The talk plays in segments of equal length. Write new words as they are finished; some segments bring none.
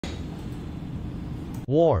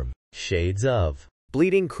warm shades of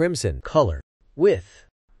bleeding crimson color with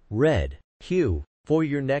red hue for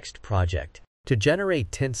your next project. To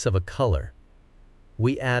generate tints of a color,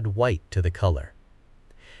 we add white to the color,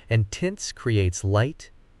 and tints creates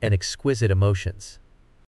light and exquisite emotions.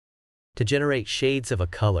 To generate shades of a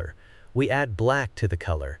color, we add black to the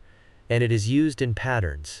color, and it is used in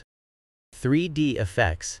patterns. 3D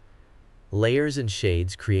effects, layers and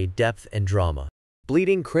shades create depth and drama.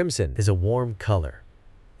 Bleeding crimson is a warm color,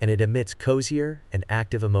 and it emits cozier and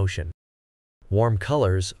active emotion. Warm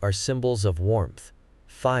colors are symbols of warmth,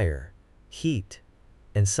 fire, heat,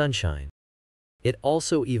 and sunshine. It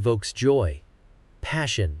also evokes joy,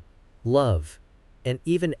 passion, love, and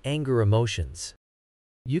even anger emotions.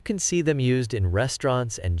 You can see them used in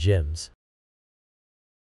restaurants and gyms.